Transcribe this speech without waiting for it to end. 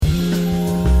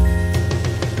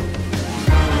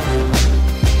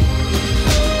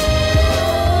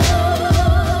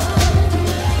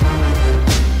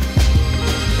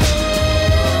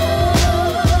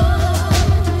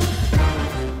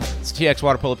PX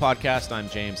Water Polo Podcast. I'm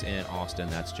James in Austin.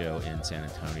 That's Joe in San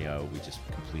Antonio. We just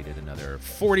completed another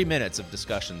 40 minutes of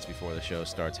discussions before the show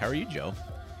starts. How are you, Joe?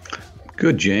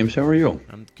 Good, James. How are you?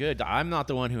 I'm good. I'm not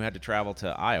the one who had to travel to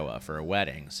Iowa for a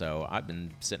wedding, so I've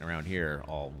been sitting around here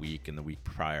all week and the week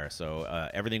prior. So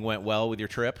everything went well with your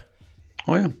trip?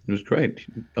 Oh, yeah. It was great.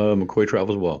 McCoy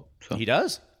travels well. So He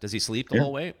does? Does he sleep the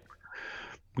whole way?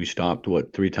 we stopped,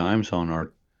 3 times on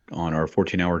our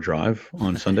 14-hour drive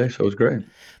on Sunday, so it was great.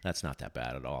 That's not that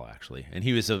bad at all, actually. And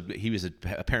he was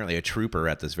apparently a trooper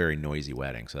at this very noisy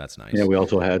wedding, so that's nice. Yeah, we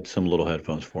also had some little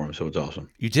headphones for him, so it's awesome.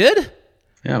 You did?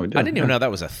 Yeah, we did. I didn't even know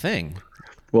that was a thing.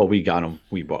 Well, we got them.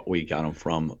 We got them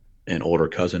from an older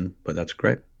cousin, but that's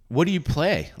great. What do you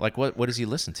play? Like, what does he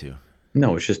listen to?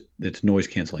 No, it's noise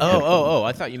canceling. Oh!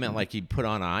 I thought you meant like he'd put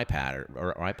on an iPad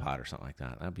or iPod or something like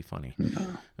that. That'd be funny. No, All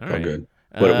all right. good.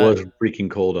 But it was freaking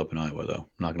cold up in Iowa, though.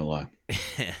 I'm not gonna lie.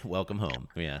 Welcome home.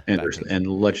 Yeah. And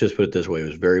let's just put it this way: it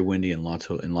was very windy and lots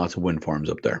of wind farms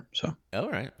up there. So. All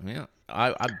right. Yeah.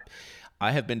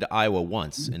 I have been to Iowa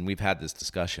once, and we've had this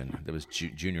discussion. There was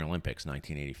Junior Olympics,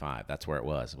 1985. That's where it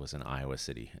was. It was in Iowa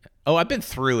City. Oh, I've been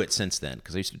through it since then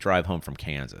because I used to drive home from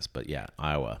Kansas. But yeah,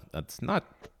 Iowa. That's not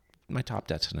my top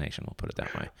destination. We'll put it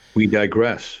that way. We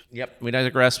digress. Yep, we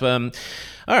digress. All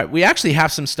right, we actually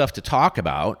have some stuff to talk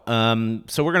about.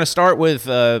 So we're going to start with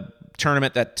a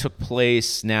tournament that took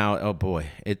place now. Oh boy,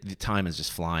 the time is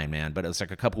just flying, man. But it was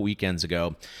like a couple weekends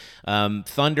ago.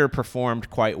 Thunder performed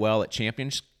quite well at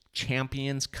Champions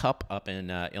Cup up in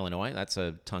Illinois. That's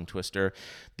a tongue twister.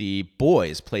 The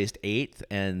boys placed 8th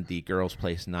and the girls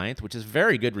placed 9th, which is a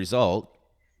very good result.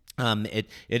 It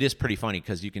is pretty funny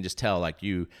because you can just tell, like,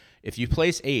 if you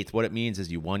place 8th, what it means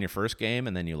is you won your first game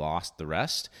and then you lost the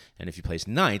rest. And if you place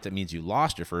 9th, it means you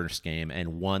lost your first game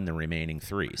and won the remaining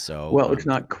 3. So well, it's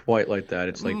not quite like that.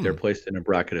 It's like they're placed in a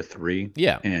bracket of 3.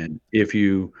 Yeah. And if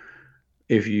you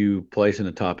place in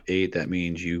the top 8, that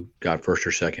means you got first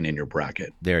or second in your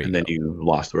bracket. And then you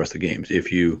lost the rest of the games.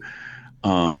 If you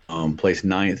place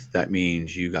 9th, that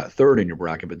means you got third in your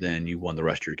bracket, but then you won the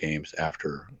rest of your games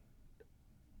after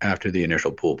the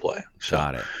initial pool play. So,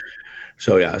 got it.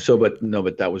 So yeah.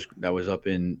 But that was up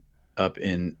in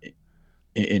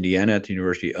Indiana at the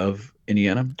University of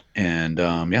Indiana, and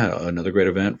another great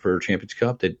event for Champions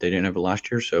Cup. They didn't have it last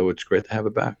year, so it's great to have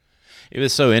it back. It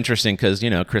was so interesting because,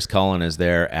 Chris Cullen is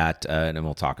there at, and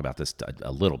we'll talk about this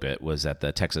a little bit, was at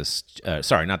the Texas,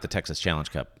 not the Texas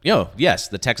Challenge Cup. Yes,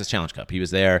 the Texas Challenge Cup. He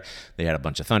was there. They had a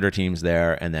bunch of Thunder teams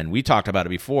there. And then we talked about it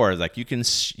before. Like you can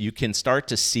start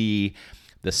to see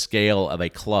the scale of a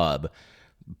club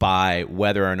by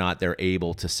whether or not they're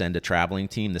able to send a traveling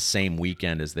team the same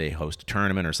weekend as they host a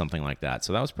tournament or something like that.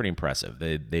 So that was pretty impressive.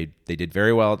 They did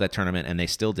very well at that tournament, and they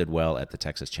still did well at the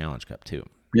Texas Challenge Cup too.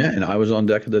 Yeah, and I was on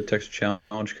deck of the Texas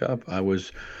Challenge Cup. I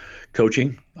was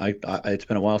coaching. It's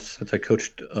been a while since I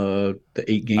coached the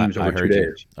 8 games over 2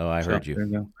 days. Oh, I heard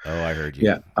you. Oh, I heard you.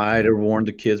 Yeah, I had warned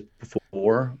the kids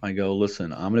before. I go,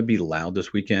 listen, I'm going to be loud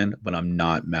this weekend, but I'm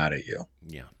not mad at you.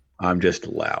 Yeah, I'm just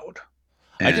loud.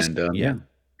 And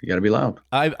you got to be loud.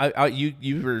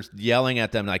 You were yelling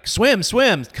at them like, swim,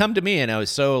 come to me. And I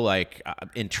was so like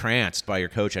entranced by your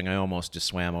coaching. I almost just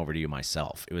swam over to you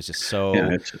myself. It was just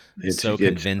so, so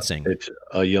convincing. It's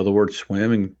yell the word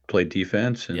swim and play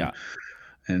defense. And,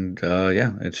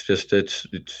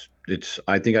 it's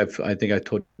I think I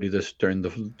told you this during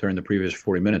the previous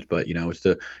 40 minutes, but you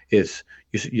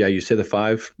say the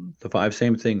five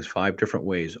same things 5 different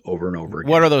ways over and over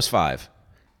again. What are those 5?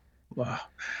 Wow.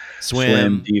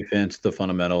 Swim, defense, the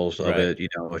fundamentals of it.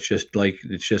 It's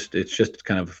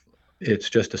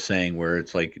just a saying where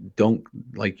it's like,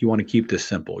 you want to keep this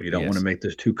simple. You don't want to make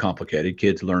this too complicated.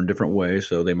 Kids learn different ways.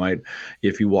 So they might,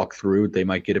 if you walk through, they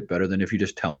might get it better than if you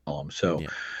just tell them. So,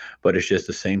 but it's just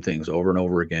the same things over and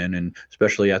over again. And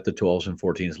especially at the 12s and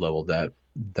 14s level that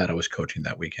I was coaching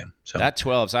that weekend. So that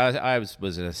 12s, I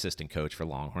was an assistant coach for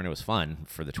Longhorn. It was fun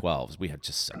for the 12s. We had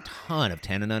just a ton of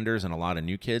 10 and unders and a lot of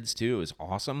new kids too. It was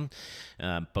awesome.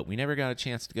 But we never got a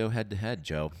chance to go head to head,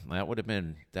 Joe. That would have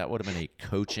been a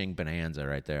coaching bonanza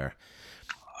right there.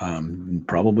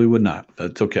 Probably would not.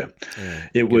 That's okay.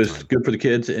 It was good for the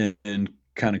kids, and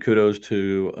kind of kudos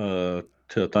to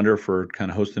Thunder for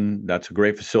kind of hosting. That's a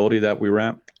great facility that we were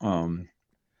at.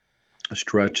 A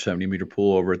stretch 70-meter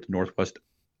pool over at the Northwest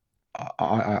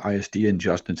ISD in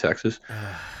Justin, Texas.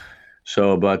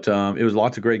 So, but it was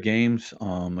lots of great games.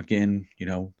 Again,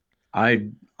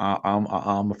 I'm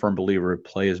a firm believer of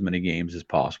play as many games as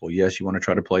possible. Yes, you want to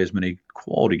try to play as many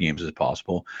quality games as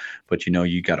possible, but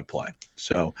you got to play.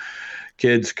 So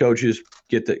kids, coaches,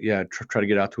 try to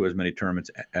get out to as many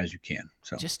tournaments as you can.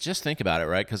 So just think about it,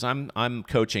 right? Because I'm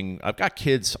coaching. I've got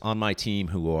kids on my team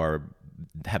who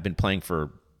have been playing for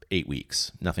 8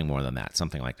 weeks, nothing more than that,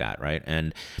 something like that, right?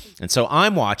 And so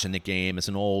I'm watching the game as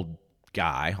an old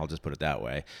guy. I'll just put it that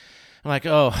way. I'm like,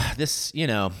 oh, this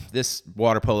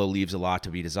water polo leaves a lot to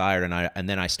be desired, and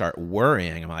then I start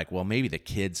worrying. I'm like, well, maybe the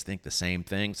kids think the same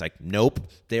thing. It's like, nope,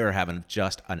 they were having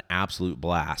just an absolute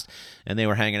blast, and they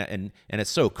were hanging out, and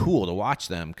it's so cool to watch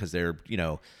them because they're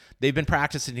they've been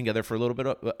practicing together for a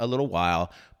little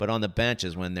while, but on the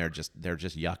benches when they're just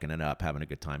yucking it up, having a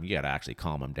good time. You got to actually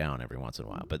calm them down every once in a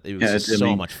while, but it was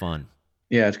so much fun.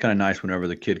 Yeah, it's kind of nice whenever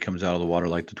the kid comes out of the water,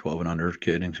 like the 12 and under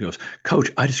kid, and he goes,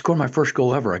 "Coach, I just scored my first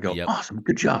goal ever." I go, Yep. "Awesome,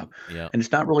 good job." Yep. And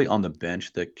it's not really on the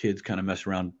bench that kids kind of mess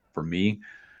around for me.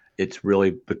 It's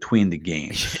really between the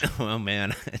games. Oh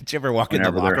man, did you ever walk in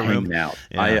the locker room? Out.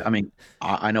 Yeah. I mean,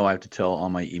 I know I have to tell all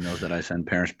my emails that I send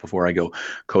parents before I go,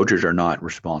 coaches are not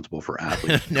responsible for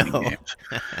athletes no. games.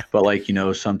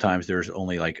 But sometimes there's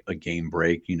only like a game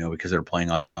break, because they're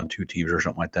playing on two teams or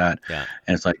something like that. Yeah.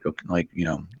 And it's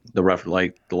the ref,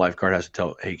 the lifeguard has to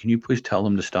tell, hey, can you please tell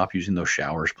them to stop using those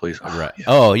showers, please? Right.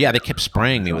 Oh yeah, they kept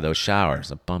spraying me with those showers.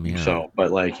 That bummed me out. So,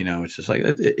 but it's just like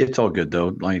it's all good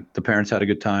though. Like the parents had a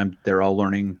good time. They're all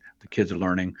learning. The kids are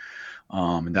learning,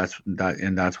 and that's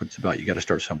what it's about. You got to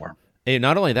start somewhere. Hey,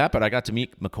 not only that, but I got to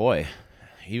meet McCoy.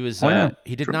 He was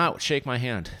he did not shake my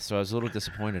hand, so I was a little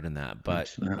disappointed in that.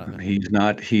 But he's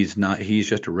not. He's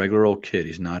just a regular old kid.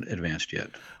 He's not advanced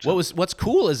yet. So. What's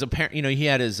cool is apparently he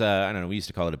had his I don't know, we used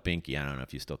to call it a binky. I don't know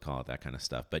if you still call it that kind of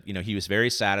stuff, but he was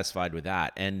very satisfied with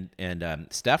that. And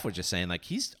Steph was just saying, like,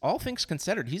 he's, all things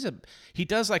considered, he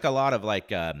does like a lot of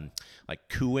like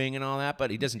cooing and all that,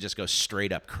 but he doesn't just go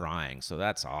straight up crying. So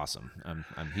that's awesome.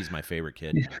 He's my favorite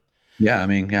kid. Yeah, I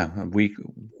mean, yeah,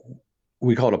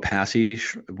 we call it a passy,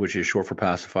 which is short for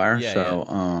pacifier. Yeah, so,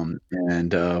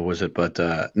 but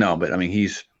I mean,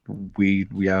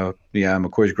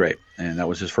 McCoy's great. And that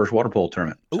was his first water polo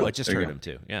tournament. Oh, I just heard him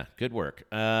too. Yeah. Good work.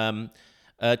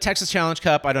 Texas Challenge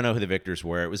Cup. I don't know who the victors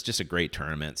were. It was just a great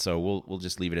tournament. So we'll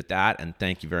just leave it at that. And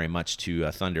thank you very much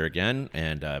to Thunder again.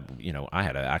 And, I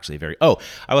had I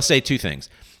will say two things.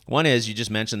 One is you just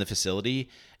mentioned the facility,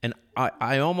 and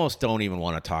I almost don't even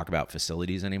want to talk about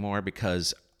facilities anymore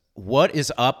because what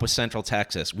is up with Central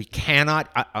Texas? We cannot.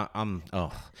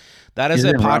 That is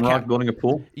a podcast. Round Rock building a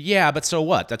pool? Yeah, but so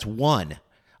what? That's one.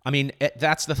 I mean,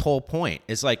 that's the whole point.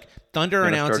 It's like Thunder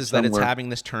announces that it's having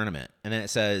this tournament, and then it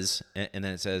says, I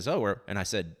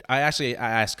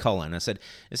asked Cullen. I said,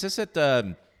 "Is this at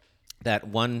that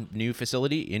one new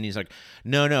facility?" And he's like,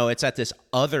 "No, it's at this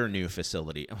other new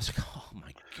facility." I was like, "Oh my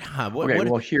God!"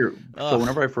 So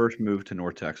whenever I first moved to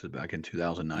North Texas back in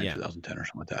 2009, 2010, or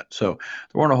something like that, so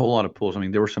there weren't a whole lot of pools. I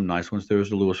mean, there were some nice ones. There was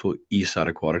the Louisville East Side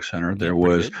Aquatic Center. There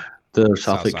was the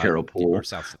South Lake Carroll pool.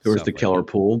 There was the Keller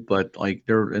pool, but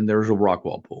there was a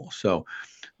Rockwall pool. So,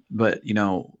 but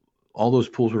all those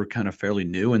pools were kind of fairly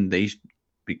new, and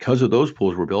because of those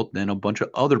pools were built, then a bunch of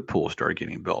other pools started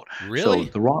getting built. Really?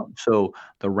 So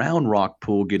the Round Rock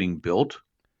pool getting built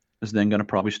is then going to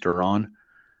probably stir on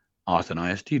Austin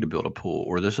ISD to build a pool,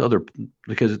 or this other,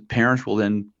 because parents will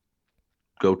then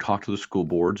go talk to the school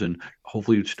boards and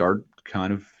hopefully start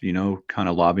kind of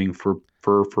lobbying for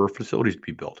facilities to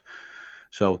be built.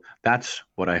 So that's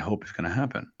what I hope is going to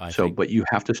happen. But you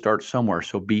have to start somewhere.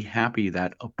 So be happy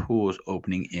that a pool is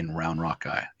opening in Round Rock,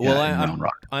 guy.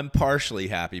 I'm partially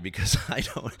happy because I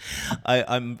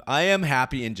am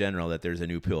happy in general that there's a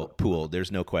new pool.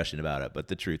 There's no question about it. But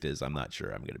the truth is, I'm not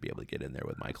sure I'm going to be able to get in there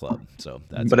with my club. So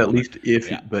that's. But at least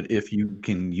if you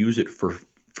can use it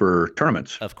for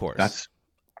tournaments, of course.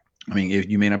 If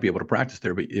you may not be able to practice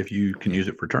there, but if you can use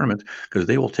it for tournaments, because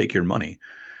they will take your money.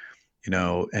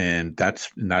 And it's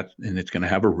going to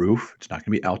have a roof. It's not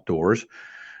going to be outdoors,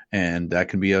 and that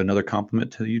can be another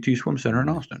compliment to the UT Swim Center in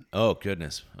Austin. Oh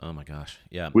goodness! Oh my gosh!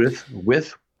 Yeah. With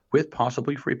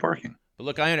possibly free parking. But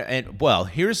look,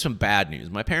 here's some bad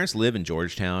news. My parents live in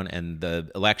Georgetown, and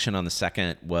the election on the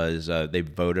 2nd was they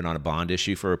voted on a bond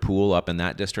issue for a pool up in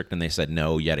that district, and they said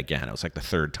no yet again. It was like the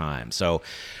third time. So.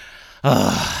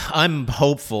 I'm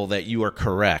hopeful that you are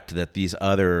correct, that these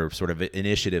other sort of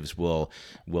initiatives will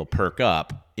perk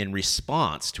up in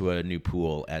response to a new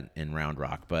pool in Round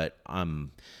Rock. But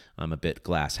I'm a bit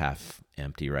glass half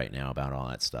empty right now about all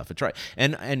that stuff. It's right,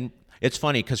 and it's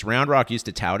funny because Round Rock used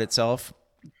to tout itself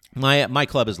My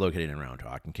club is located in Round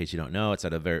Rock. In case you don't know, it's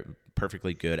at a very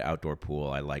perfectly good outdoor pool.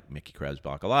 I like Mickey Krebs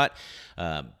Block a lot,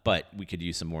 but we could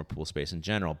use some more pool space in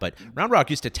general. But Round Rock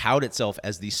used to tout itself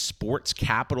as the sports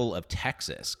capital of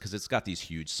Texas because it's got these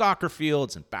huge soccer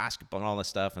fields and basketball and all this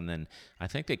stuff. And then I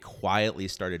think they quietly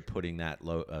started putting that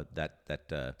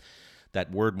that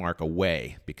word mark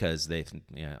away because I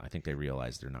think they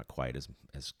realized they're not quite as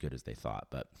good as they thought.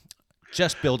 But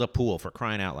just build a pool, for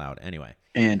crying out loud. Anyway.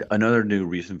 And another new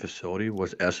recent facility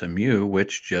was SMU,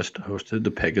 which just hosted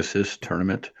the Pegasus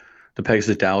tournament, the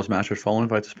Pegasus Dallas Masters Fall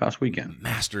Invite this past weekend.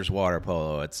 Masters water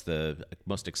polo. It's the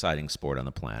most exciting sport on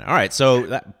the planet. All right, so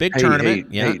that big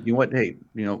tournament. Hey, you know what? Hey,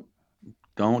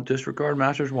 don't disregard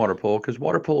Masters water polo because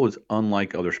water polo is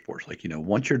unlike other sports. Like,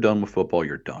 once you're done with football,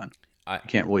 you're done. You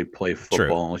can't really play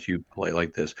football unless you play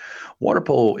like this. Water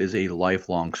polo is a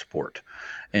lifelong sport.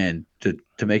 And to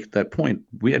make that point,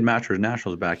 we had Masters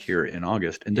Nationals back here in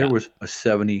August, and there was a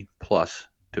 70-plus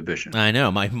division. I know.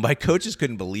 My coaches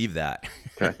couldn't believe that.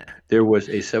 Okay. There was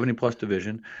a 70-plus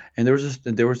division, and there was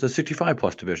a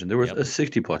 65-plus division. There was a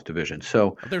 60-plus division.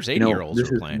 So there's 80-year-olds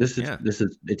who are playing.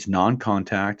 It's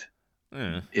non-contact.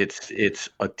 It's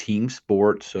a team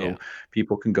sport, so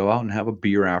people can go out and have a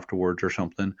beer afterwards or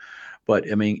something. But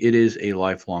it is a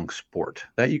lifelong sport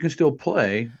that you can still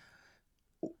play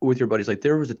with your buddies. Like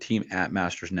there was a team at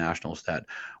Masters Nationals that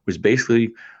was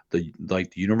basically the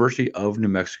University of New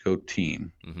Mexico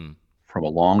team from a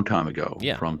long time ago,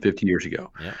 from 50 years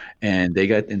ago. Yeah. And they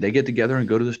get together and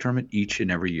go to this tournament each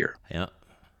and every year. Yeah.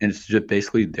 And it's just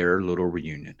basically their little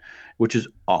reunion, which is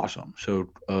awesome. So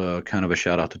kind of a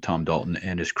shout out to Tom Dalton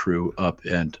and his crew up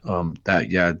and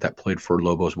that played for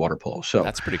Lobos water polo. So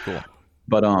that's pretty cool.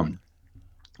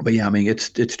 But yeah, it's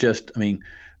just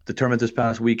the tournament this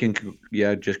past weekend,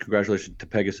 just congratulations to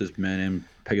Pegasus men and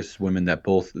Pegasus women that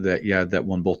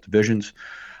won both divisions.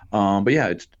 But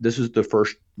yeah, this is the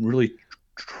first really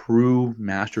true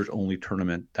Masters only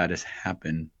tournament that has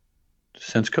happened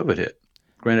since COVID hit.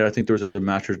 Granted, I think there was a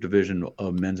Masters division,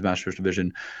 a men's Masters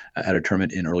division at a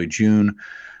tournament in early June.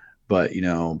 But,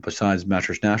 besides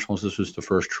Masters Nationals, this was the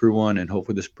first true one. And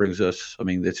hopefully this brings us,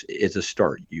 it's a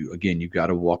start. You've got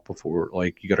to walk before,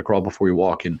 you got to crawl before you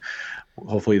walk. And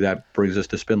hopefully that brings us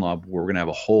to SpinLob, where we're going to have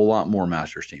a whole lot more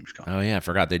Masters teams coming. Oh, yeah. I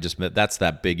forgot. That's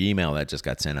that big email that just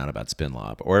got sent out about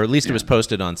SpinLob. Or at least it was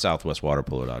posted on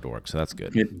southwestwaterpolo.org. So that's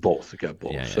good. It got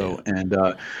both. And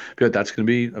that's going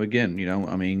to be, again,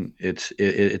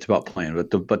 it's about playing.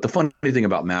 But the funny thing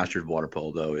about Masters water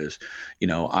polo, though, is,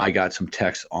 I got some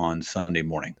texts on Sunday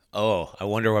morning. Oh, I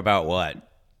wonder about what?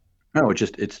 No,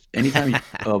 it's anytime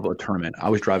of a tournament. I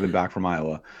was driving back from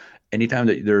Iowa. Anytime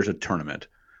that there's a tournament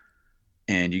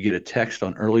and you get a text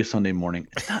on early Sunday morning,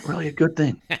 it's not really a good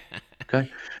thing.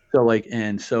 Okay.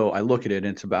 So I look at it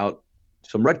and it's about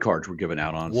some red cards were given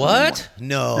out on what?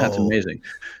 No. That's amazing.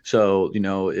 So,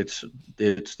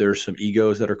 there's some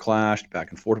egos that are clashed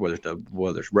back and forth,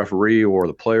 whether it's referee or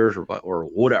the players or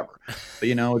whatever. But,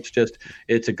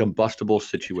 it's a combustible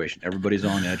situation. Everybody's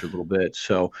on edge a little bit.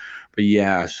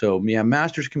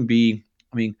 Masters can be,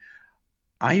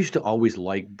 I used to always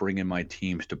like bringing my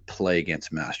teams to play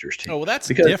against Masters teams. Oh, well, that's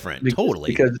different. Totally.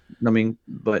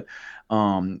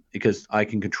 Because I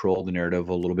can control the narrative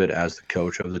a little bit as the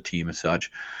coach of the team and such.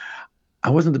 I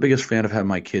wasn't the biggest fan of having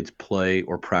my kids play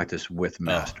or practice with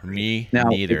Masters. Me now,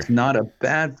 neither. It's not a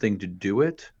bad thing to do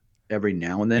it every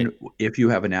now and then if you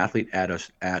have an athlete at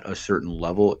a certain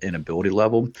level and ability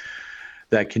level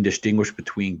that can distinguish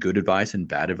between good advice and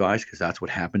bad advice, because that's what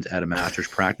happens at a Masters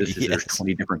practice. Is There's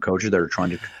 20 different coaches that are trying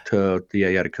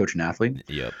to coach an athlete.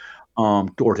 Yep.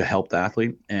 Or to help the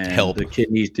athlete, and the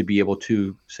kid needs to be able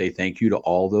to say thank you to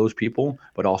all those people,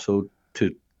 but also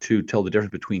to tell the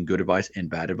difference between good advice and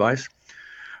bad advice.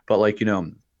 But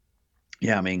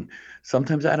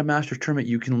sometimes at a Masters tournament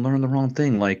you can learn the wrong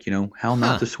thing, how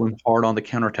not to swim hard on the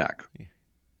counterattack,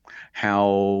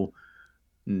 how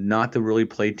not to really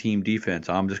play team defense.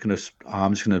 I'm just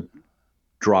gonna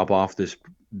drop off this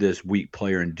weak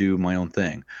player and do my own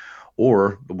thing.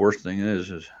 Or the worst thing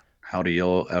is how to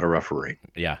yell at a referee.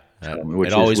 Yeah,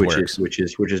 it always works. Which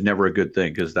is never a good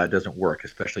thing, because that doesn't work,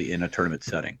 especially in a tournament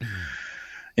setting.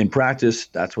 In practice,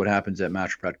 that's what happens at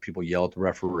match practice. People yell at the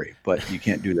referee, but you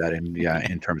can't do that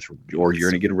in terms of, or you're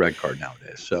going to get a red card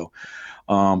nowadays. So,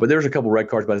 but there's a couple red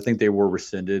cards, but I think they were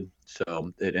rescinded,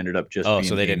 so it ended up just. Oh,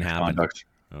 so they didn't happen.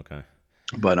 Okay.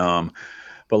 But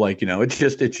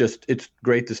it's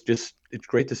great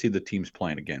to see the teams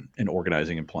playing again and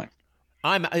organizing and playing.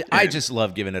 I just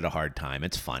love giving it a hard time.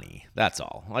 It's funny. That's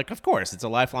all. Of course, it's a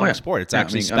lifelong sport. It's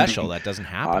actually special. That doesn't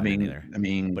happen either.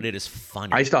 But it is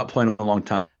funny. I stopped playing a long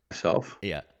time myself.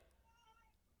 Yeah.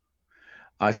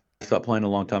 I stopped playing a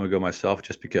long time ago myself,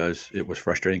 just because it was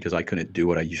frustrating because I couldn't do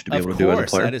what I used to be Of able to do as a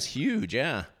course, player. that is huge.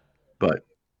 Yeah. But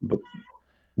but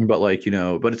but like,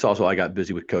 but it's also, I got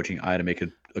busy with coaching. I had to make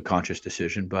a conscious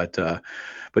decision. But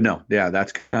no, yeah,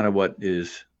 that's kind of what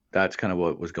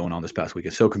was going on this past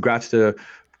weekend. So congrats to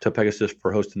Pegasus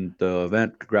for hosting the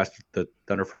event. Congrats to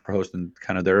Thunder for hosting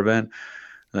kind of their event.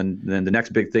 And then the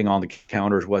next big thing on the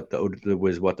calendar is what the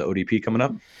ODP coming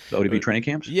up, the ODP training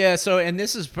camps. Yeah. So, and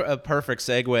this is a perfect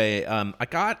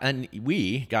segue.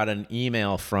 We got an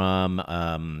email from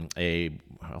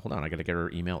hold on, I got to get her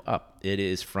email up. It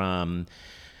is from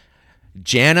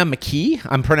Jana McKee.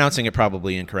 I'm pronouncing it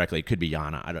probably incorrectly. It could be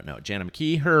Yana. I don't know. Jana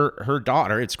McKee. Her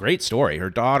daughter. It's a great story. Her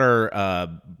daughter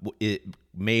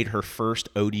made her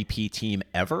first ODP team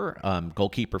ever.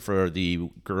 Goalkeeper for the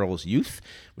girls' youth,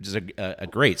 which is a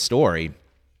great story.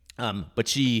 But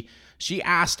she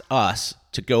asked us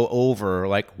to go over,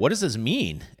 like, what does this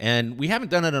mean? And we haven't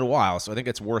done it in a while, so I think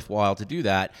it's worthwhile to do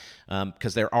that,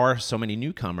 because there are so many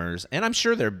newcomers, and I'm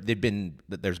sure there's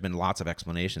been lots of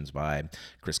explanations by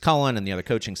Chris Cullen and the other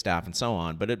coaching staff and so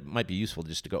on. But it might be useful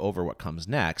just to go over what comes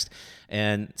next.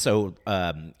 And so,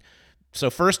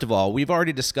 first of all, we've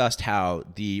already discussed how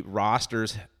the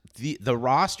rosters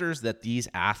that these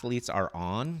athletes are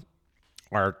on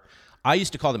are. I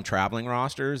used to call them traveling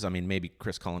rosters. I mean, maybe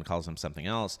Chris Cullen calls them something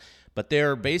else, but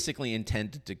they're basically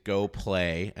intended to go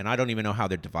play, and I don't even know how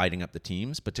they're dividing up the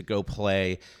teams, but to go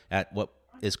play at what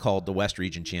is called the West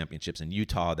Region Championships in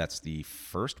Utah. That's the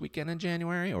first weekend in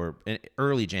January or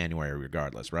early January,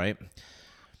 regardless, right?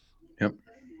 Yep.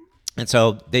 And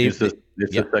so it's the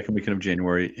second weekend of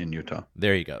January in Utah.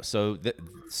 There you go. So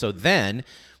then,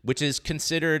 which is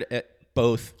considered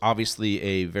both obviously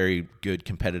a very good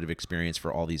competitive experience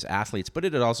for all these athletes, but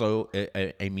it is also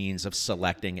a means of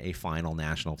selecting a final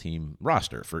national team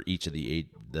roster for each of the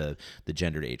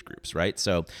gendered age groups, right?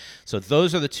 So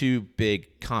those are the two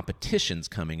big competitions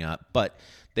coming up, but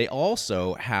they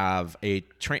also have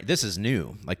this is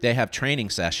new. Like, they have training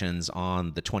sessions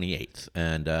on the 28th,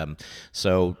 and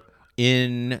so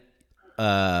in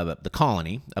the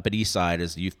Colony up at Eastside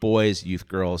is youth boys, youth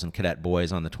girls, and cadet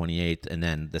boys on the 28th. And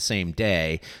then the same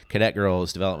day, cadet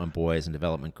girls, development boys, and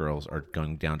development girls are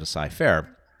going down to Cy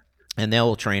Fair. And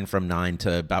they'll train from 9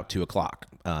 to about 2 o'clock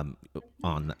on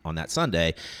that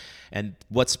Sunday. And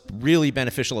what's really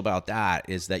beneficial about that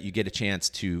is that you get a chance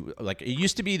to, like, it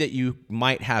used to be that you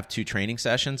might have 2 training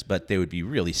sessions, but they would be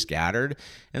really scattered.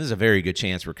 And there's a very good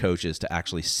chance for coaches to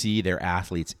actually see their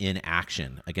athletes in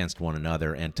action against one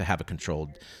another and to have a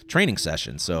controlled training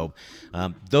session. So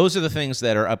those are the things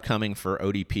that are upcoming for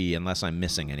ODP, unless I'm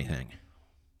missing anything.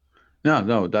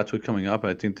 No, that's what's coming up.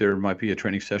 I think there might be a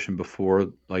training session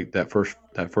before, like, that first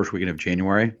weekend of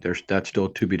January. That's still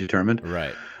to be determined.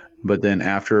 Right. But then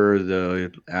after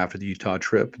the Utah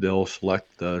trip, they'll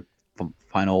select the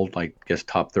final, like, I guess,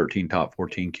 top 13, top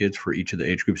 14 kids for each of the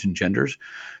age groups and genders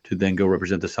to then go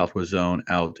represent the Southwest Zone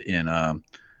out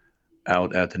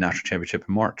at the national championship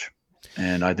in March.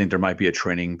 And I think there might be a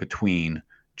training between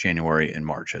January and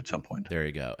March at some point. There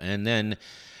you go. And then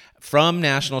from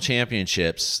national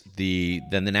championships, the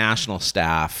national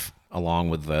staff, along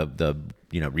with the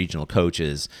regional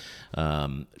coaches,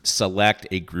 select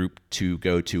a group to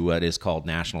go to what is called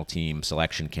National Team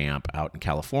Selection Camp out in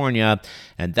California.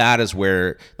 And that is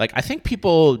where, like, I think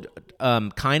people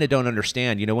kind of don't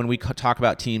understand, when we talk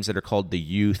about teams that are called the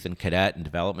youth and cadet and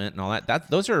development and all that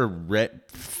those are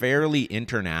fairly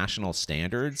international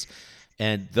standards.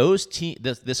 And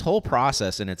this whole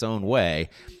process in its own way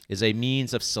is a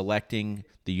means of selecting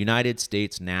the United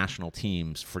States national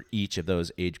teams for each of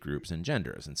those age groups and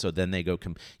genders. And so then they go,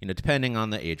 depending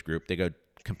on the age group, they go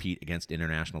compete against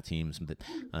international teams.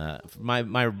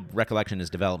 My recollection is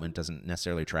development doesn't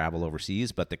necessarily travel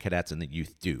overseas, but the cadets and the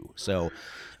youth do. So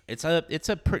it's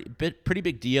a pretty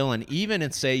big deal. And even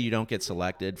if, say, you don't get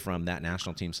selected from that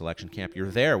national team selection camp, you're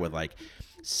there with like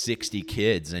 60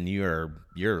 kids, and you're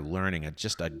learning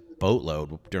just a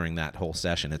boatload during that whole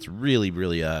session. It's really,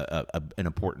 really an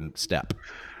important step.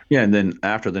 Yeah, and then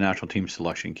after the national team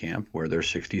selection camp, where there's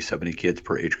 60, 70 kids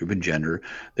per age group and gender,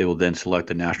 they will then select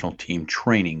the national team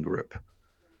training group.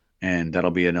 And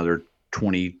that'll be another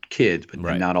 20 kids, but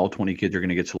right. Not all 20 kids are going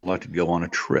to get selected to go on a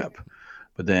trip.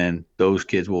 But then those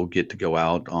kids will get to go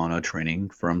out on a training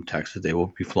from Texas. They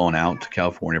will be flown out to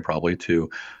California probably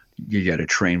you got to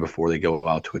train before they go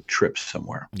out to a trip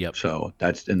somewhere. Yep. So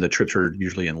and the trips are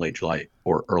usually in late July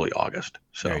or early August.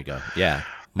 So there you go. Yeah.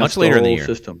 Much later in the year.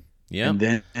 System. Yeah.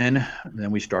 And then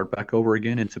we start back over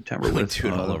again in September do it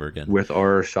all over again with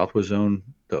our Southwest Zone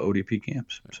ODP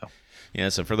camps. So. Yeah,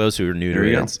 so for those who are new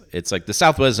to it, it's like the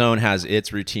Southwest Zone has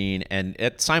its routine, and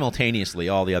simultaneously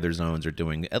all the other zones are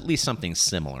doing at least something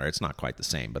similar. It's not quite the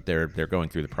same, but they're going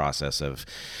through the process of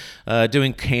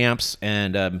doing camps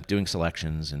and doing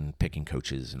selections and picking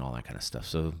coaches and all that kind of stuff.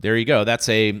 So there you go. There's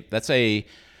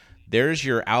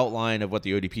your outline of what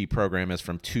the ODP program is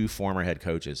from 2 former head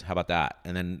coaches. How about that?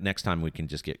 And then next time we can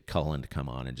just get Cullen to come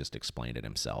on and just explain it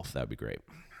himself. That would be great.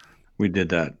 We did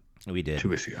that. We did 2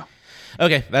 weeks ago.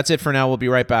 Okay, that's it for now. We'll be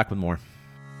right back with more.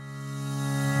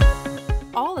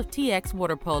 All of TX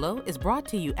Water Polo is brought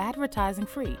to you advertising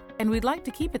free, and we'd like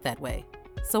to keep it that way.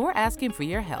 So we're asking for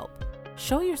your help.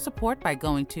 Show your support by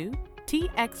going to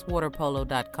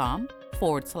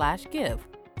txwaterpolo.com/give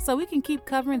so we can keep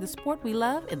covering the sport we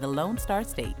love in the Lone Star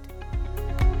State.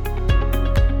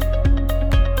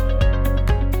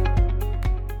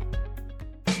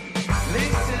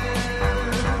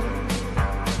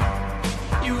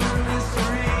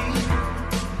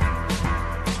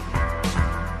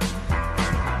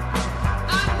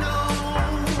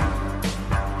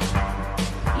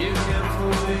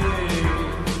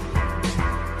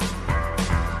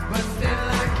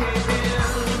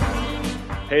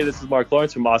 Hey, this is Mark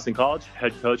Lawrence from Austin College,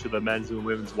 head coach of the men's and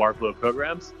women's water polo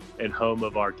programs and home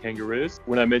of our Kangaroos.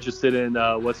 When I'm interested in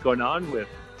what's going on with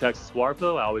Texas water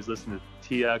polo, I always listen to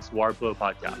TX Water Polo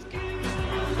Podcast.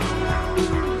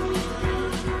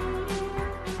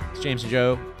 It's James and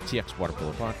Joe, TX Water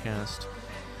Polo Podcast.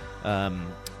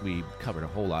 We covered a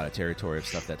whole lot of territory of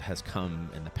stuff that has come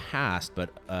in the past, but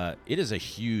it is a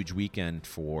huge weekend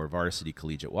for varsity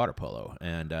collegiate water polo.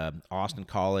 And Austin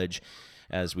College,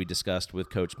 as we discussed with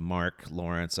Coach Mark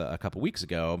Lawrence a couple weeks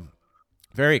ago,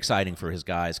 very exciting for his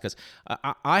guys because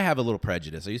I have a little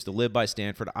prejudice. I used to live by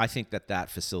Stanford. I think that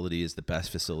facility is the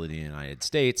best facility in the United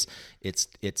States. It's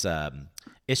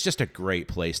just a great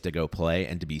place to go play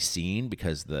and to be seen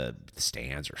because the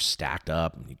stands are stacked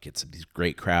up and you get these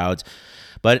great crowds.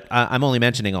 But I'm only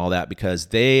mentioning all that because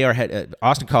they are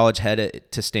Austin College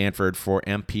headed to Stanford for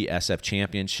MPSF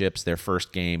championships. Their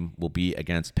first game will be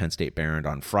against Penn State Behrend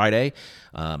on Friday.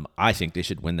 I think they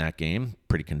should win that game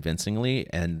pretty convincingly.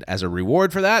 And as a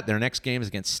reward for that, their next game is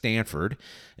against Stanford.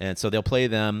 And so they'll play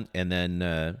them. And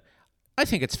then I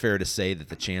think it's fair to say that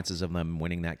the chances of them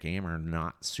winning that game are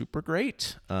not super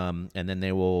great. And then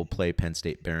they will play Penn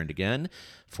State Behrend again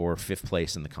for 5th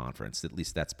place in the conference. At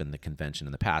least that's been the convention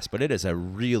in the past. But it is a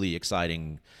really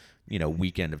exciting,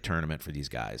 weekend of tournament for these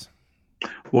guys.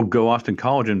 We'll go Austin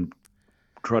College and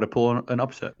try to pull an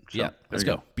upset. So, yeah, let's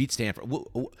go. Beat Stanford.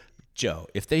 Joe,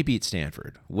 if they beat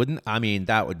Stanford,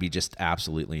 that would be just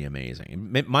absolutely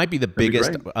amazing. It might be the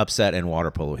biggest upset in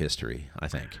water polo history, I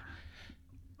think.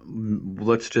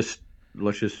 Let's just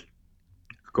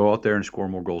go out there and score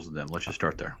more goals than them. Let's just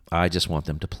start there. I just want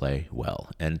them to play well,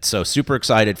 and so super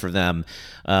excited for them.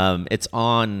 It's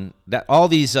on that. All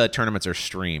these tournaments are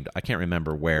streamed. I can't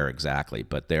remember where exactly,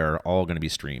 but they're all going to be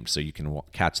streamed, so you can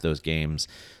catch those games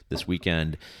this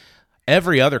weekend.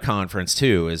 Every other conference,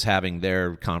 too, is having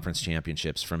their conference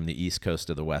championships from the East Coast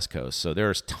to the West Coast. So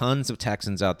there's tons of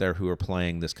Texans out there who are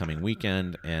playing this coming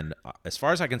weekend. And as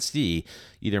far as I can see,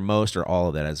 either most or all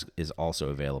of that is also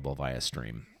available via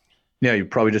stream. Yeah, you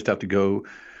probably just have to go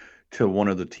to one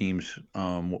of the teams,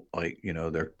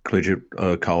 their collegiate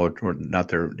college, or not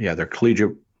their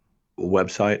collegiate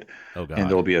website. Oh, God. And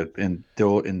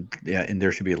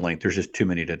there should be a link. There's just too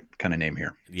many to kind of name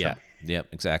here. Yeah. So. Yep,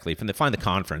 exactly. If they find the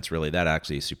conference, really, that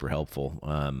actually is super helpful.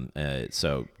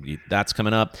 So that's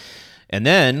coming up. And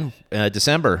then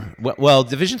December. Well,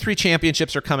 Division III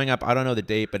championships are coming up. I don't know the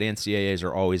date, but NCAAs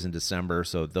are always in December.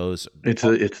 So those. It's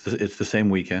the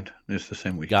same weekend. It's the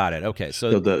same weekend. Got it. Okay.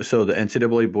 So the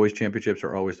NCAA boys championships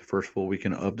are always the first full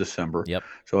weekend of December. Yep.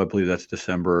 So I believe that's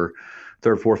December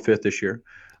 3rd, 4th, 5th this year.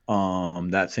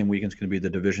 That same weekend is going to be the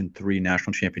Division III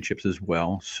national championships as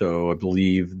well. So I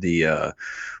believe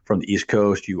from the East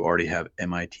Coast, you already have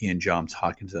MIT and Johns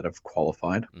Hopkins that have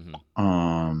qualified.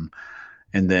 Mm-hmm.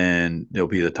 And then there'll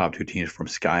be the top 2 teams from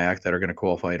SCIAC that are going to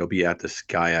qualify. It'll be at the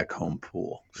SCIAC home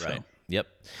pool. So. Right. Yep.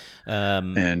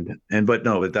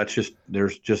 But that's just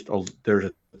there's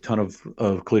a ton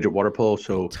of collegiate water polo.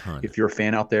 So if you're a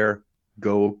fan out there,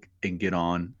 go and get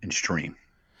on and stream.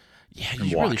 Yeah,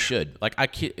 you really should. Like I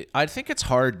think it's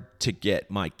hard to get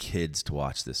my kids to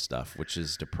watch this stuff, which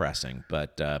is depressing.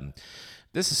 But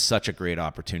this is such a great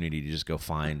opportunity to just go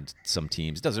find some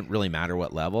teams. It doesn't really matter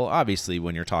what level. Obviously,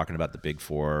 when you're talking about the Big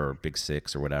 4 or Big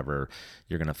 6 or whatever,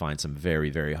 you're going to find some very,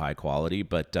 very high quality.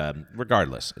 But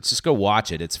regardless, it's just go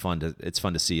watch it. It's fun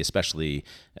to see, especially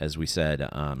as we said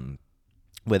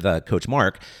with Coach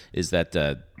Mark, is that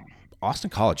Austin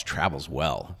College travels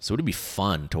well, so it'd be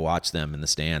fun to watch them in the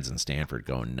stands in Stanford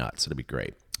going nuts. It'd be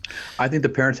great. I think the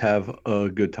parents have a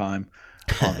good time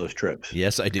on those trips.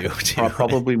 Yes, I do. Too.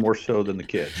 Probably more so than the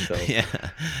kids. So, yeah.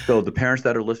 So the parents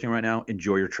that are listening right now,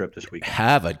 enjoy your trip this weekend.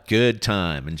 Have a good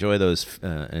time. Enjoy those.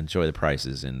 Enjoy the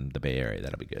prices in the Bay Area.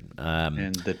 That'll be good.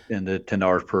 And the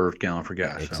 $10 per gallon for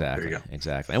gas. Exactly. So there you go.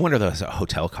 Exactly. I wonder those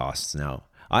hotel costs now.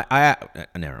 I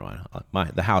never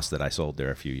mind. The house that I sold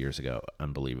there a few years ago,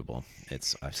 unbelievable.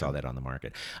 I saw that on the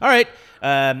market. All right.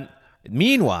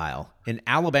 Meanwhile, in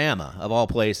Alabama, of all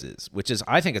places, which is,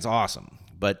 I think it's awesome,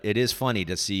 but it is funny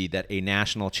to see that a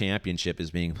national championship is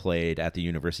being played at the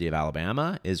University of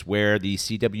Alabama, is where the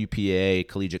CWPA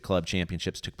Collegiate Club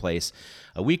Championships took place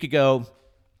a week ago.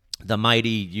 The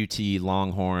mighty UT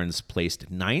Longhorns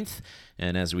placed 9th,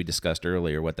 and as we discussed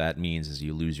earlier, what that means is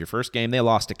you lose your first game. They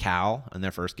lost to Cal in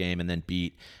their first game and then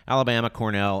beat Alabama,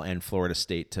 Cornell, and Florida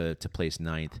State to place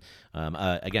 9th.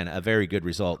 Again, a very good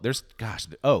result.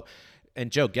 And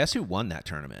Joe, guess who won that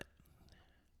tournament?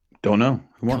 Don't know.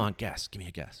 Who won? Come on, guess. Give me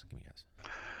a guess.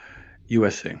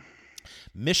 USC.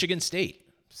 Michigan State.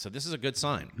 So this is a good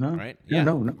sign, right? Yeah,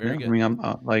 no, very good. I mean,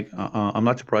 I'm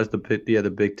not surprised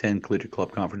the Big Ten Collegiate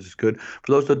Club Conference is good.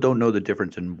 For those that don't know the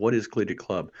difference in what is Collegiate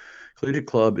Club, Collegiate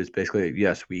Club is basically,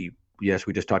 we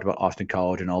just talked about Austin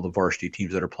College and all the varsity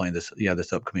teams that are playing this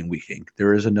upcoming weekend.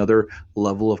 There is another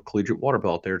level of collegiate water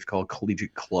polo out there. It's called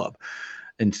Collegiate Club.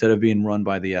 Instead of being run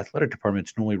by the athletic department,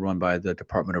 it's normally run by the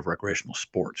Department of Recreational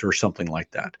Sports or something like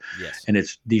that. Yes. And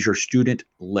these are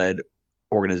student-led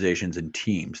organizations and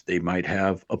teams. They might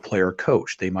have a player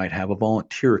coach, they might have a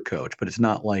volunteer coach, but it's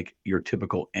not like your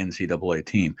typical NCAA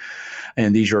team.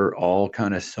 And these are all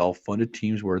kind of self-funded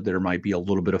teams where there might be a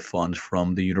little bit of funds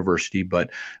from the university, but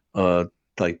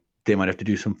they might have to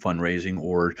do some fundraising,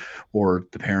 or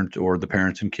the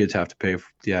parents and kids have to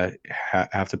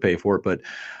pay for it. But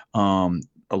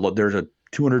there's a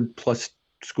 200 plus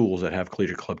schools that have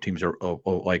collegiate club teams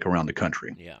like around the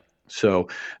country. Yeah. So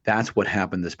that's what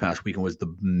happened this past weekend was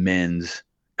the men's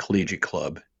collegiate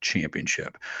club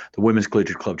championship. The women's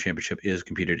collegiate club championship is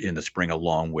competed in the spring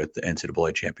along with the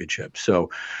NCAA championship. So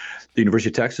the University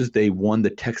of Texas, they won the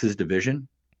Texas division,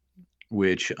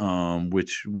 which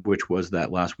was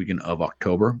that last weekend of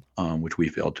October, which we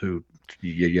failed to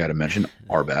mention.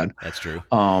 Our bad. That's true.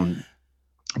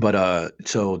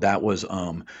 So that was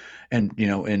and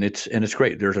it's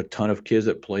great. There's a ton of kids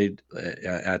that played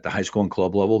at the high school and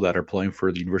club level that are playing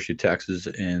for the University of Texas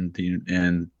and the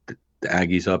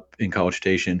Aggies up in College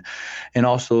Station, and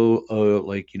also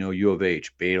U of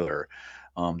H, Baylor.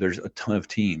 There's a ton of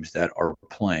teams that are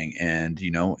playing, and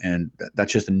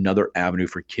that's just another avenue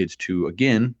for kids to,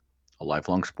 again, a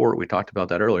lifelong sport. We talked about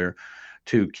that earlier,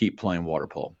 to keep playing water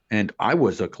polo. And I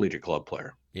was a collegiate club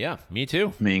player. Yeah, me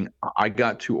too. I mean, I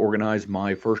got to organize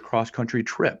my first cross-country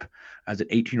trip as an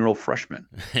 18-year-old freshman.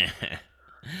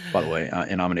 By the way,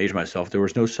 and I'm going to age myself. There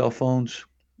was no cell phones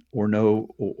or no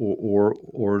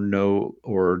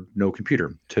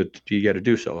computer you got to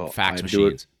do so. Fax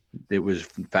machines. It was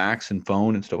fax and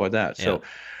phone and stuff like that. So,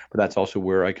 but that's also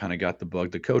where I kind of got the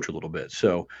bug to coach a little bit.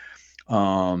 So,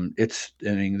 those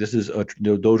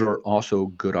are also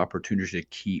good opportunities to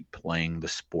keep playing the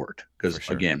sport, because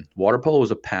again, water polo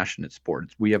is a passionate sport.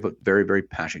 We have a very, very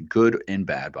passionate, good and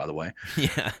bad, by the way.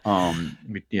 Yeah.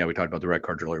 We talked about the red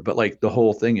cards earlier, but the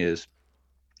whole thing is,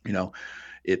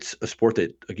 it's a sport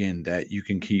that you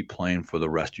can keep playing for the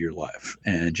rest of your life,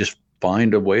 and just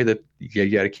find a way that you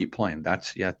got to keep playing.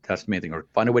 That's the main thing. Or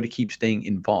find a way to keep staying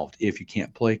involved. If you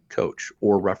can't play, coach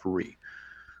or referee.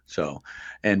 So,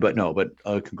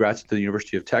 congrats to the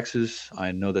University of Texas.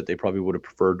 I know that they probably would have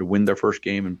preferred to win their first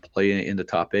game and play in the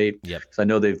top 8. Yep. Because I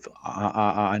know they've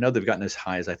gotten as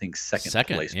high as, I think, second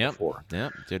place before. Yeah,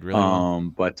 did really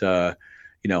well.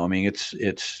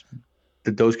 It's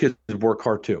those kids work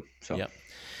hard too. So. Yep.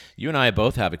 You and I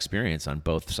both have experience on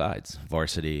both sides,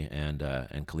 varsity and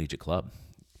collegiate club.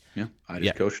 Yeah, I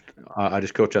just coached. I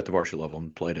just coached at the varsity level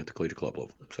and played at the collegiate club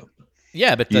level. So.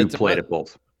 Yeah, but you played at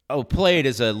both. Oh, played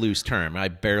is a loose term. I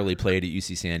barely played at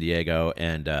UC San Diego,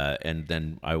 and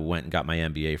then I went and got my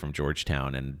MBA from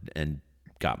Georgetown, and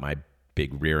got my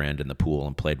big rear end in the pool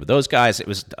and played with those guys. It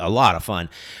was a lot of fun,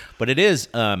 but it is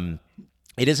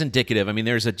indicative. I mean,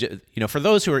 there's for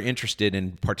those who are interested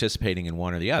in participating in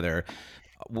one or the other,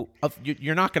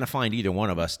 you're not going to find either one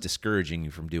of us discouraging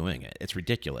you from doing it. It's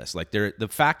ridiculous. The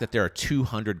fact that there are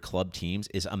 200 club teams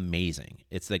is amazing.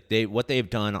 It's what they've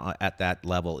done at that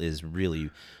level is really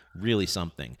really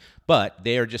something. But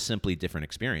they are just simply different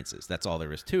experiences. That's all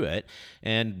there is to it.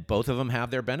 And both of them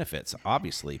have their benefits,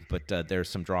 obviously, but there's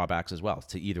some drawbacks as well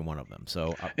to either one of them.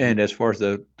 So, and as far as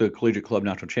the Collegiate Club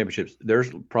National Championships, there's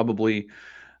probably,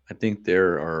 I think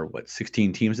there are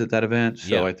 16 teams at that event.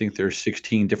 So I think there's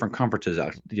 16 different conferences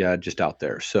just out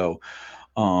there. So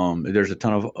there's a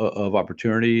ton of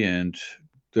opportunity, and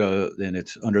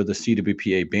it's under the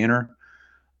CWPA banner.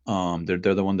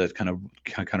 They're the one that kind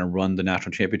of run the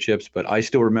national championships. But I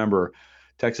still remember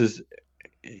Texas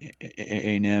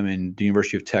A&M and the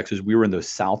University of Texas. We were in the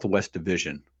Southwest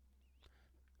Division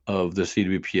of the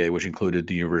CWPA, which included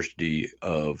the University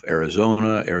of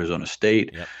Arizona, Arizona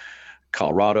State,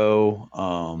 Colorado,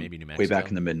 maybe New Mexico, way back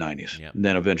in the mid '90s. Yep. And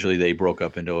then eventually they broke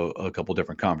up into a couple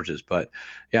different conferences. But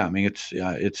yeah, I mean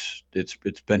it's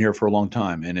been here for a long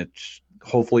time, and it's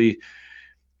hopefully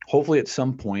at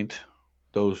some point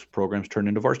those programs turn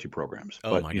into varsity programs.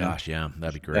 Oh, but, my gosh, yeah,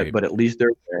 that'd be great. But at least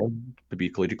they're there to be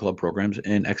collegiate club programs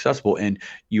and accessible. And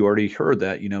you already heard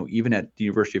that, even at the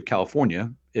University of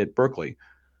California at Berkeley,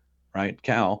 right,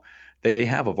 Cal, they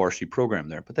have a varsity program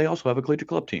there, but they also have a collegiate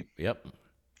club team. Yep.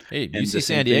 Hey, UC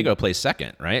San Diego plays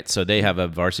second, right? So they have a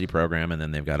varsity program, and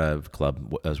then they've got a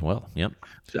club as well. Yep.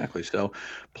 Exactly. So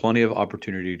plenty of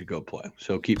opportunity to go play.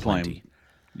 So keep playing.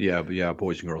 Yeah,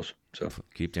 boys and girls. So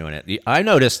keep doing it. I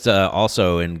noticed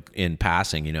also in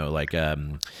passing,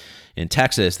 in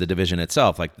Texas, the division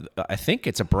itself, I think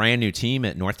it's a brand new team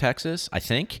at North Texas. I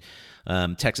think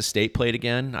Texas State played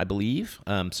again, I believe.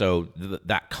 So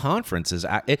that conference is,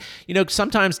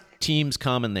 sometimes teams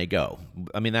come and they go.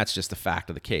 I mean, that's just the fact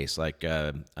of the case.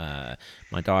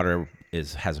 My daughter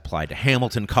has applied to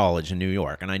Hamilton College in New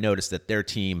York, and I noticed that their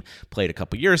team played a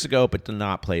couple years ago but did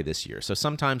not play this year. So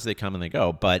sometimes they come and they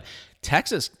go, but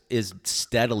Texas is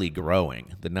steadily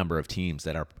growing the number of teams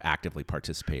that are actively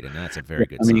participating, and that's a very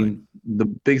good sign. I mean, the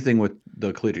big thing with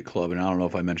the collegiate club, and I don't know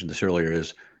if I mentioned this earlier,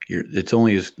 is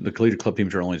the collegiate club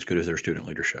teams are only as good as their student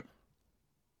leadership.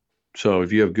 So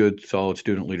if you have good, solid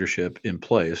student leadership in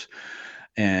place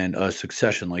and a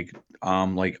succession, like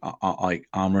I'm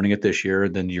running it this year,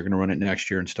 then you're going to run it next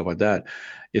year and stuff like that,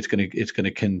 it's going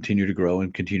to continue to grow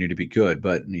and continue to be good.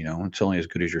 But it's only as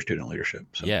good as your student leadership.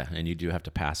 So. Yeah, and you do have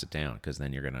to pass it down, because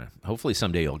then you're going to hopefully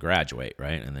someday you'll graduate,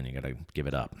 right? And then you got to give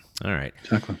it up. All right.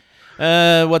 Exactly.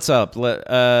 What's up?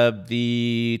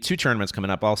 The 2 tournaments coming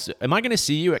up. Am I going to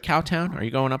see you at Cowtown? Are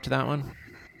you going up to that one?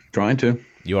 Trying to.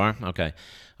 You are? Okay.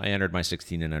 I entered my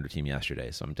 16 and under team yesterday,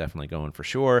 so I'm definitely going for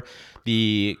sure.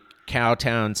 The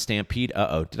Cowtown Stampede.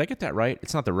 Did I get that right?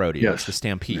 It's not the rodeo. Yes. It's the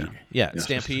Stampede. Yeah,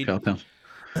 Stampede.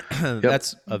 Yep.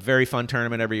 That's a very fun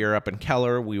tournament every year up in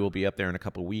Keller. We will be up there in a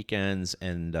couple weekends.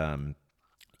 And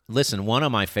listen, one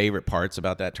of my favorite parts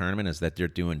about that tournament is that they're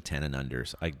doing 10 and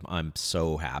unders. I'm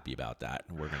so happy about that.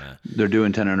 They're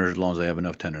doing 10 unders as long as they have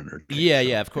enough 10 under. Yeah,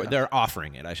 of course. Yeah. They're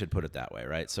offering it. I should put it that way,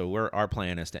 right? So our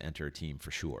plan is to enter a team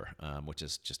for sure, which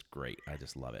is just great. I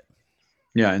just love it.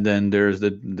 Yeah, and then there's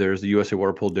the USA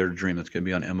Water Polo Dare to Dream that's going to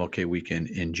be on MLK weekend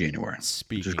in January.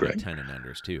 Speaking of 10 and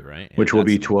unders too, right? Yeah, which will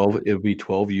be 12. It'll be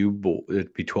 12U.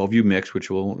 It'll be 12U mix, which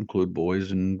will include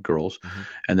boys and girls,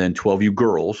 and then 12U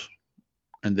girls,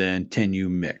 and then 10U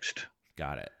mixed.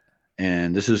 Got it.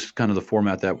 And this is kind of the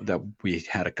format that we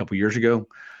had a couple years ago.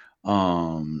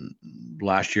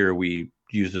 Last year we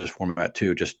used this format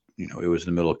too. Just it was in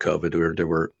the middle of COVID. There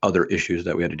were other issues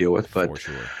that we had to deal with, but. For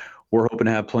sure. We're hoping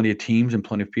to have plenty of teams and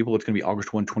plenty of people. It's going to be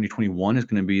August 1, 2021 is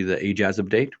going to be the AJAZB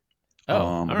date.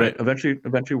 All right. Eventually,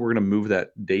 we're going to move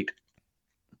that date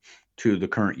to the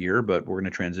current year, but we're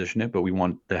going to transition it. But we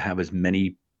want to have as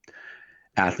many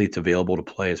athletes available to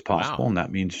play as possible, and that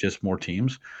means just more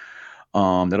teams.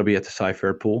 That'll be at the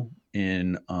Cy-Fair Pool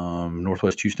in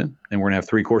Northwest Houston, and we're going to have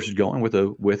 3 courses going with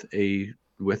a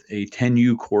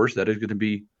 10U course that is going to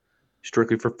be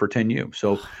strictly for 10U.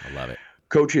 So I love it.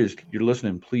 Coaches, you're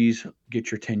listening, please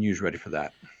get your 10Us ready for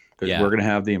that, because we're going to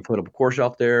have the inflatable course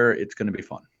out there. It's going to be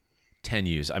fun.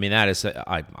 10Us. I mean, that is,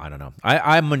 I don't know.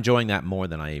 I'm enjoying that more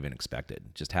than I even expected,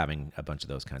 just having a bunch of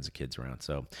those kinds of kids around.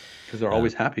 So, because they're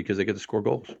always happy because they get to score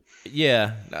goals.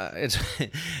 Yeah.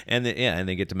 And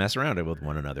they get to mess around with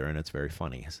one another, and it's very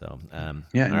funny. So, and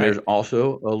there's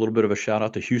also a little bit of a shout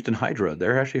out to Houston Hydra.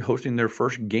 They're actually hosting their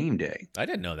first game day. I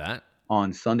didn't know that.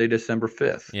 On Sunday, December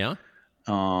 5th. Yeah.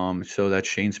 So that's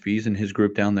Shane Spees and his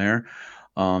group down there.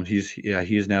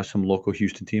 He has now some local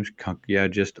Houston teams.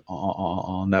 Just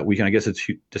on that weekend. I guess it's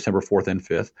December 4th and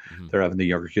 5th. They're having the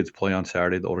younger kids play on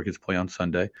Saturday, the older kids play on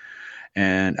Sunday.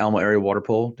 And Alma Area Water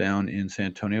Polo down in San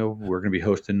Antonio, we're going to be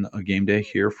hosting a game day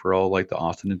here for all the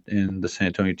Austin and the San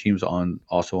Antonio teams on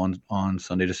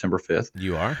Sunday, December 5th.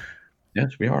 You are?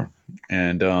 Yes, we are.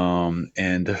 And then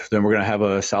we're going to have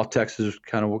a South Texas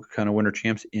kind of winter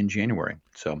champs in January.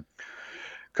 So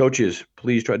coaches,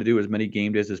 please try to do as many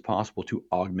game days as possible to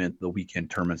augment the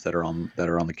weekend tournaments that are on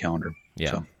the calendar.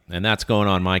 Yeah. So. And that's going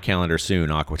on my calendar soon,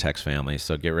 Aquatex family.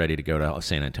 So get ready to go to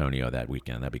San Antonio that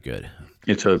weekend. That'd be good.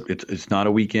 It's not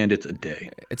a weekend, it's a day.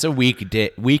 It's a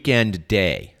weekend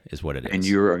day is what it is. And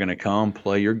you are going to come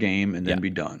play your game and then be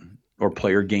done, or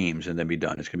play your games and then be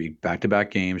done. It's going to be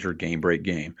back-to-back games or game break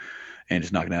game. And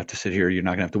it's not going to have to sit here. You're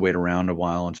not going to have to wait around a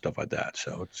while and stuff like that.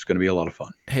 So it's going to be a lot of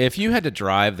fun. Hey, if you had to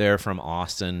drive there from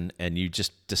Austin and you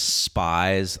just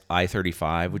despise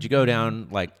I-35, would you go down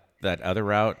like that other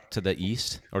route to the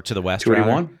east or to the west?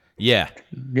 281? Yeah.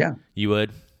 Yeah. You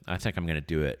would? I think I'm going to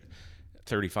do it.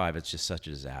 35, it's just such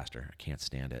a disaster. I can't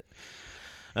stand it.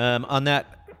 On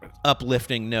that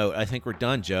uplifting note, I think we're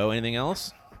done, Joe. Anything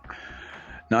else?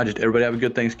 No, just everybody have a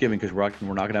good Thanksgiving, because we're not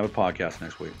going to have a podcast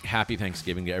next week. Happy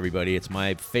Thanksgiving to everybody. It's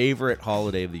my favorite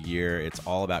holiday of the year. It's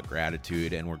all about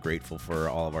gratitude, and we're grateful for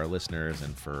all of our listeners,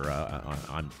 and for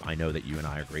I know that you and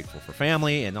I are grateful for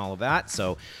family and all of that.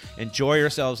 So enjoy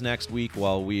yourselves next week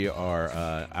while we are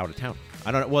out of town.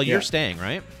 I don't know. Well, you're staying,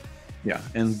 right? Yeah,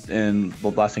 and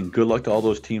the last thing, good luck to all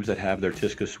those teams that have their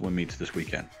TISCA swim meets this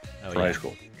weekend for high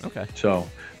school. Okay. So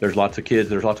there's lots of kids,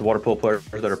 there's lots of water polo players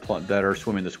that are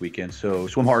swimming this weekend. So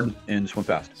swim hard and swim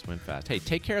fast. Swim fast. Hey,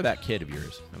 take care of that kid of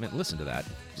yours. I mean, listen to that.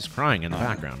 Just crying in the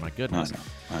background. My goodness.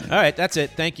 I know. All right, that's it.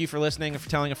 Thank you for listening and for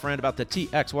telling a friend about the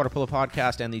TX Water Polo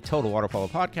Podcast and the Total Water Polo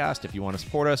Podcast. If you want to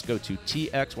support us, go to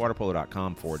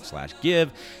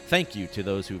txwaterpolo.com/give. Thank you to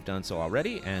those who've done so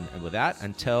already. And with that,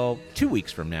 until 2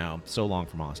 weeks from now, so long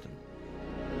from Austin.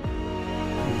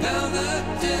 Now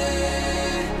that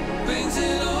day brings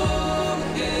it all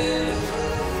again.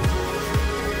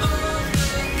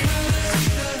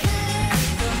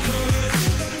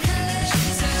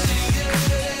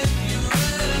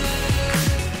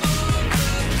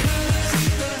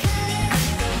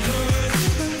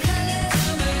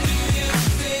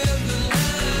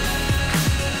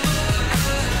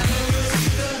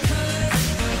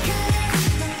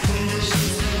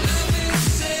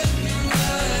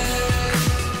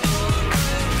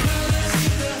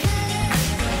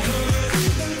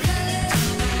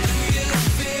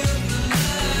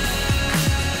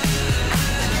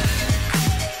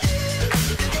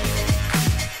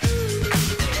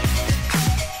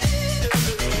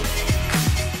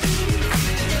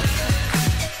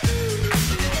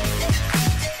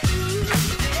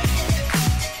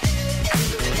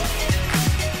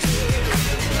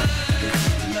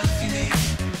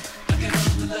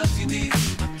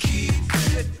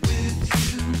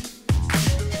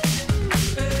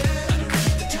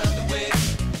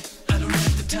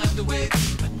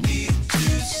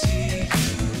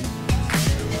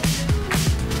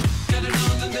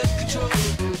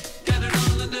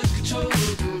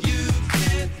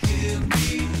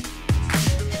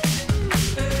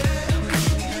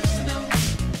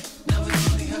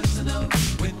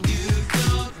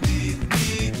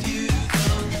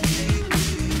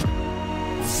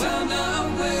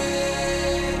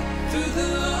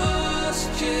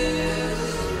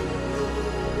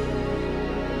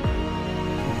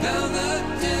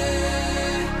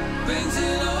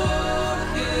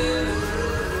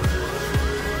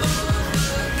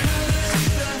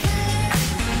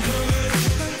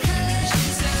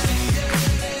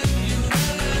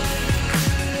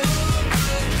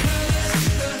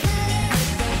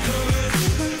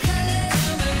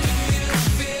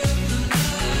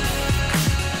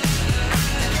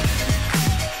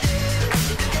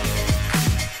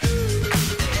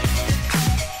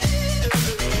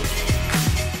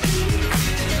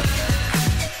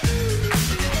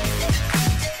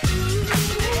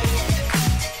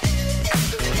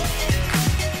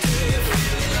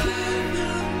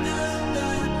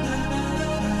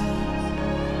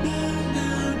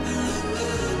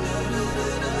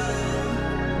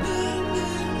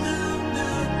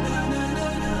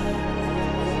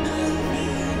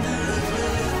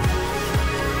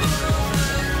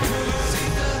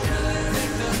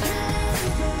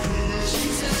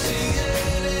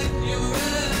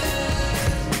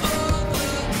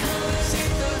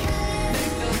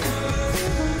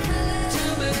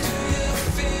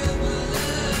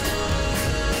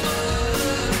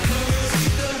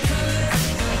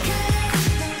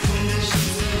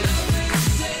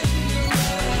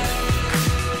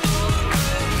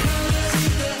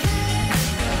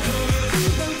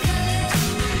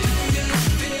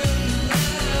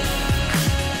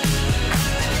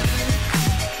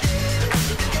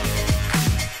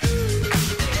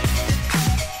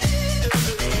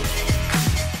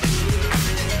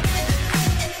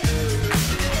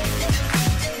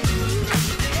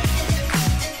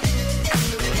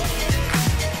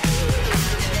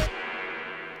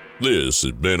 This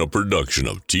has been a production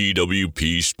of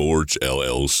TWP Sports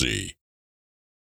LLC.